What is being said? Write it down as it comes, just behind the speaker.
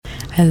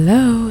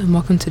Hello, and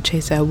welcome to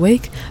Chase at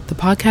Wake, the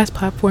podcast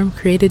platform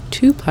created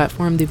to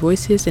platform the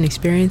voices and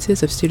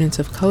experiences of students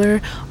of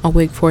color on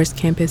Wake Forest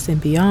campus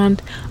and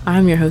beyond.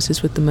 I'm your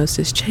hostess with the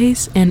mostest,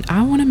 Chase, and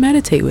I want to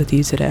meditate with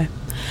you today.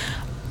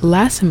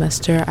 Last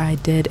semester, I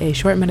did a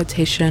short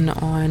meditation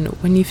on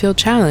when you feel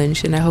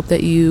challenged, and I hope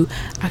that you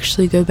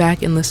actually go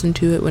back and listen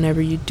to it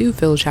whenever you do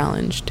feel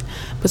challenged.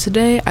 But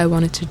today, I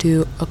wanted to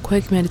do a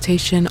quick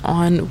meditation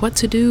on what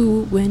to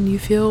do when you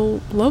feel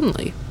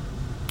lonely.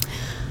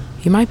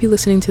 You might be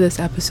listening to this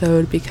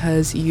episode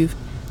because you've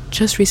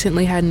just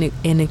recently had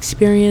an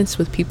experience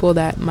with people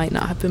that might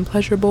not have been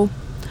pleasurable,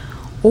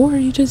 or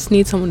you just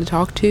need someone to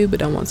talk to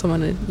but don't want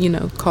someone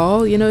to,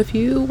 call. If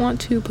you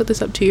want to put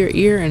this up to your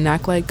ear and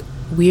act like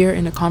we're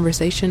in a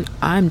conversation,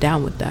 I'm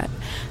down with that.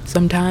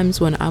 Sometimes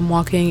when I'm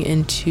walking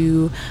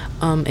into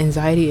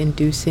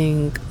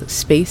anxiety-inducing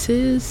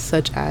spaces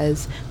such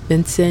as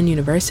Vinson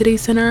University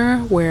Center,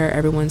 where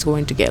everyone's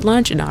going to get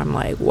lunch, and I'm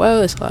like,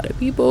 whoa, it's a lot of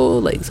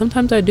people.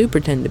 Sometimes I do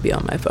pretend to be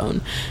on my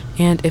phone,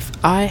 and if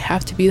I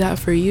have to be that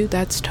for you,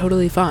 that's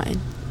totally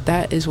fine.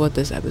 That is what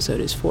this episode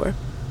is for.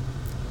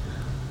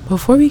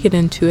 Before we get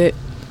into it,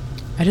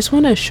 I just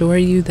want to assure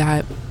you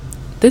that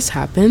this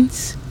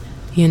happens.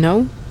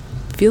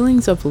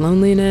 Feelings of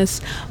loneliness,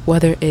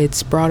 whether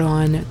it's brought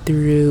on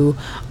through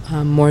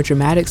more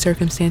dramatic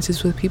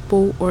circumstances with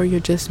people, or you're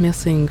just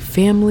missing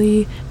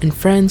family and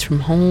friends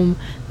from home,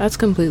 that's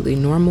completely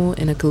normal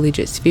in a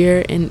collegiate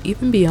sphere and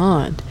even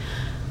beyond.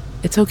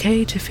 It's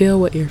okay to feel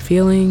what you're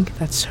feeling.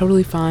 That's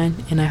totally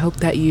fine, and I hope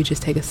that you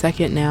just take a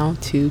second now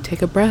to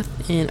take a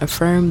breath and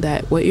affirm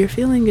that what you're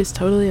feeling is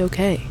totally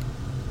okay.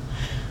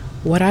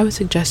 What I would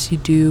suggest you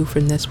do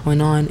from this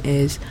point on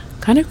is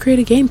kind of create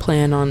a game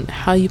plan on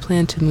how you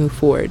plan to move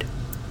forward.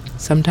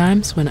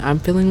 Sometimes when I'm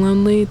feeling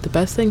lonely, the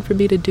best thing for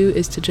me to do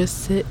is to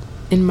just sit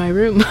in my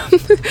room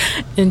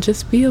and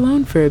just be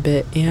alone for a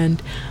bit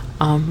and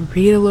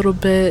read a little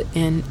bit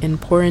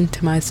and pour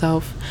into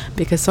myself,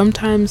 because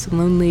sometimes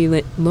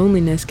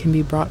loneliness can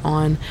be brought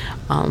on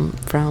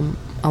from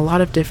a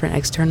lot of different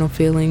external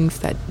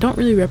feelings that don't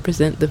really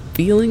represent the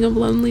feeling of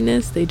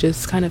loneliness. They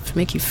just kind of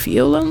make you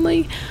feel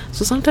lonely.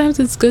 So sometimes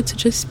it's good to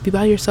just be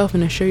by yourself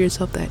and assure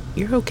yourself that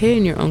you're okay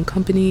in your own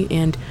company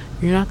and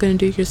you're not going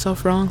to do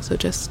yourself wrong. So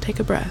just take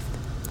a breath.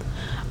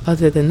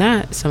 Other than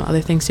that, some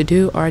other things to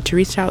do are to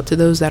reach out to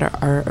those that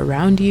are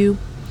around you.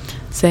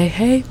 Say,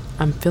 hey,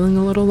 I'm feeling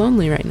a little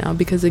lonely right now,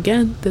 because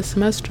again, this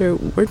semester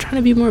we're trying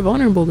to be more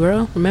vulnerable,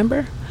 girl,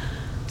 remember?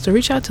 So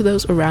reach out to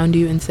those around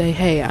you and say,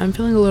 hey, I'm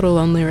feeling a little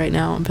lonely right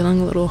now. I'm feeling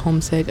a little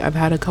homesick. I've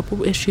had a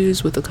couple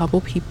issues with a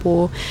couple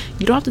people.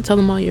 You don't have to tell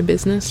them all your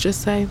business.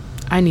 Just say,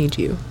 I need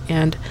you.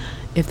 And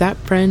if that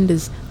friend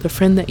is the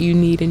friend that you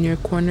need in your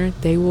corner,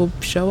 they will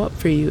show up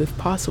for you if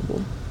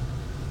possible.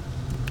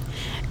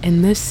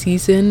 In this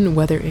season,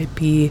 whether it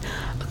be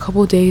a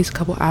couple days, a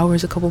couple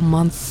hours, a couple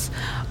months,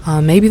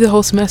 maybe the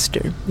whole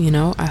semester,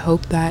 I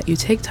hope that you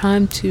take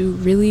time to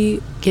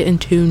really get in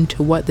tune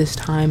to what this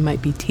time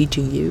might be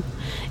teaching you.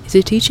 Is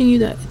it teaching you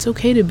that it's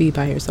okay to be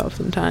by yourself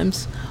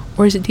sometimes?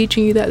 Or is it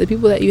teaching you that the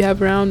people that you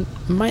have around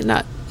might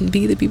not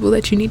be the people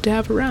that you need to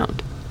have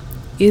around?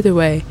 Either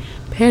way,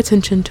 pay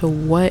attention to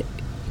what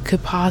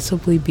could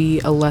possibly be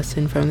a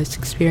lesson from this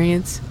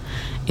experience,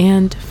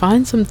 and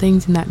find some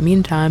things in that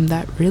meantime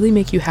that really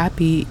make you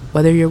happy,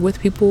 whether you're with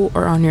people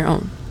or on your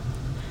own.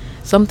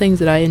 Some things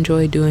that I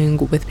enjoy doing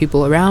with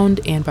people around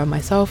and by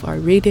myself are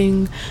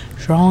reading,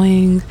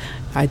 drawing.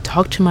 I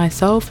talk to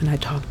myself and I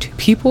talk to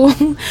people.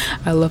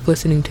 I love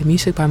listening to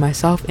music by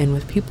myself and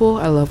with people.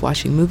 I love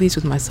watching movies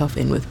with myself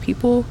and with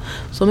people.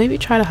 So maybe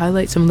try to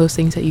highlight some of those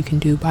things that you can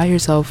do by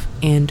yourself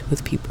and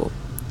with people.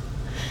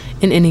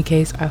 In any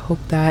case, I hope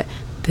that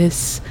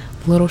this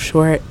little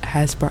short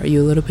has brought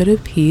you a little bit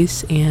of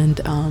peace,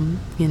 and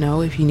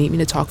if you need me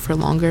to talk for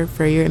longer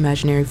for your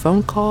imaginary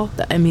phone call,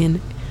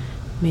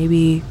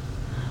 maybe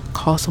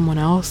call someone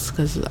else,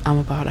 because I'm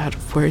about out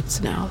of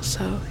words now.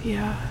 So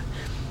yeah,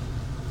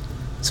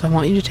 so I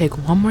want you to take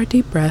one more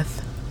deep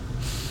breath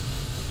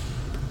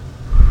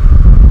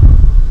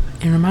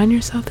and remind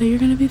yourself that you're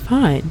going to be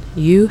fine.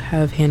 You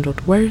have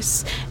handled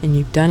worse and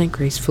you've done it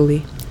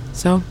gracefully.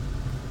 So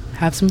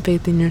have some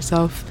faith in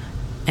yourself,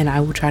 and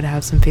I will try to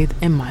have some faith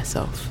in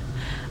myself.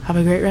 Have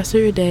a great rest of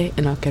your day,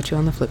 and I'll catch you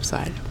on the flip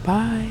side.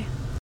 Bye.